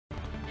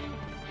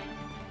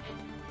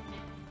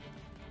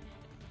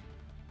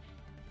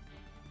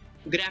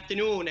Good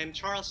afternoon, I'm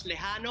Charles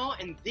Lejano,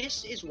 and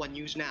this is One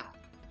News Now.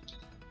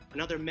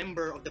 Another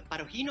member of the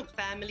Parojinog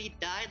family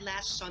died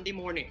last Sunday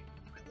morning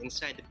while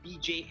inside the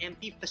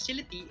BJMP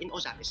facility in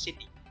Ozamis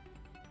City.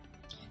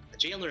 The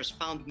jail nurse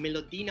found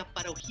Melodina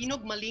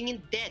Parojinog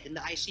Malingin dead in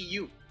the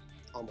ICU,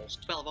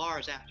 almost 12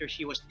 hours after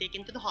she was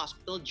taken to the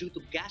hospital due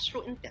to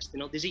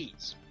gastrointestinal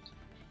disease.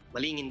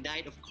 Malingin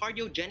died of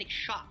cardiogenic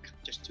shock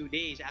just 2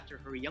 days after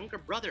her younger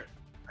brother,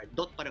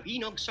 Ardot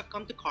Parojinog,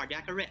 succumbed to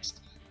cardiac arrest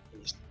in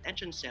his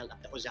detention cell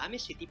at the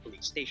Ozamis City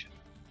Police Station.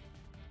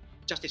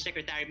 Justice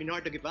Secretary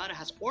Minardo Guevarra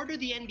has ordered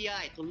the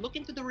NBI to look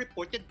into the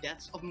reported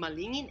deaths of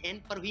Malingin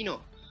and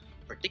Parojinog,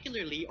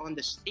 particularly on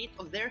the state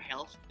of their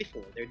health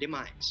before their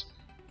demise.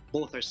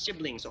 Both are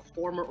siblings of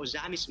former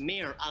Ozamis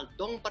Mayor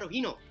Aldong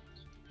Parojinog,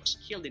 who was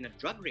killed in a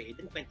drug raid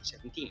in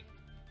 2017.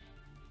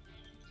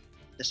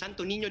 The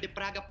Santo Niño de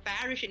Praga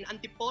parish in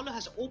Antipolo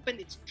has opened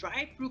its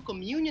drive-thru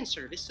communion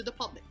service to the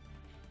public.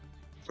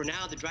 For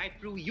now, the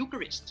drive-thru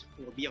Eucharist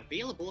will be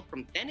available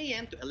from 10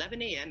 a.m. to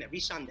 11 a.m.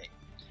 every Sunday.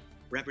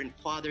 Reverend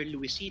Father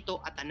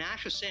Luisito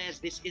Atanasio says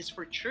this is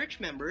for church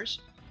members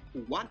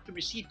who want to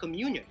receive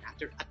communion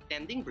after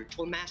attending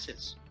virtual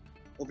masses.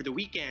 Over the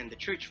weekend, the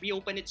church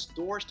reopened its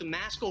doors to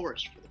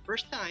massgoers for the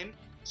first time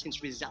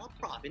since Rizal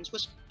Province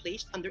was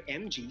placed under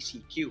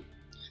MGCQ.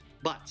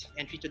 But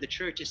entry to the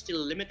church is still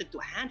limited to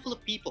a handful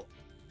of people,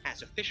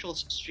 as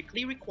officials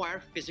strictly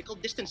require physical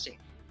distancing,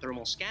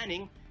 thermal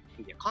scanning,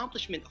 and the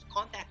accomplishment of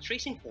contact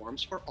tracing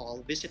forms for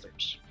all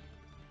visitors.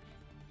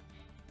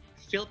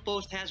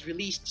 PhilPost has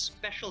released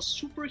special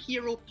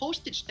superhero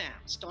postage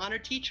stamps to honor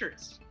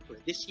teachers for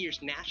this year's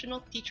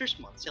National Teachers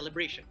Month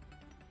celebration.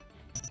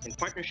 In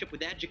partnership with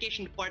the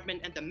Education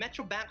Department and the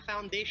Metro Bank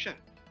Foundation,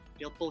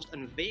 PhilPost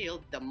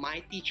unveiled the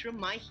My Teacher,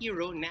 My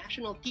Hero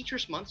National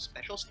Teachers Month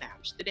special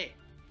stamps today.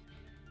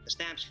 The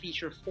stamps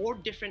feature 4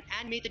 different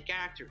animated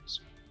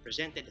characters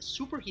presented as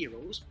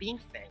superheroes being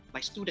thanked by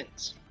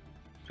students.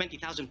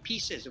 20,000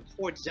 pieces of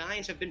 4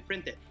 designs have been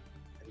printed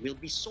and will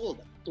be sold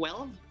at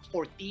 12,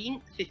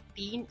 14,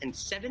 15, and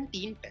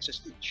 17 pesos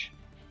each.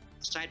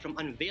 Aside from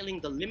unveiling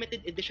the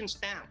limited edition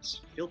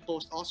stamps,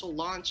 PhilPost also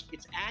launched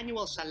its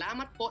annual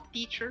Salamat Po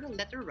Teacher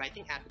Letter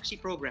Writing Advocacy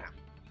Program.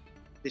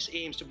 This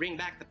aims to bring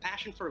back the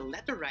passion for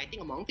letter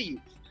writing among the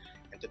youth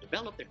and to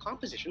develop their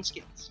composition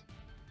skills.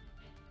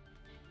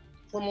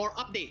 For more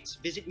updates,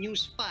 visit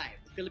News 5,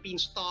 the Philippine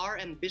Star,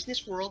 and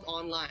Business World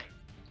online.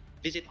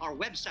 Visit our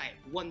website,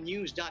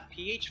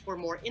 onenews.ph, for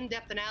more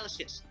in-depth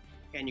analysis.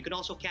 And you can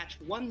also catch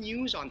One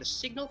News on the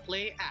Signal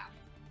Play app.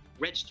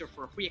 Register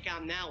for a free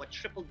account now at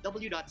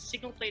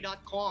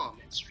www.signalplay.com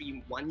and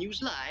stream One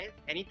News live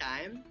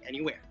anytime,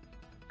 anywhere.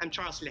 I'm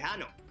Charles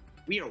Lejano.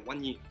 We are One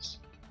News.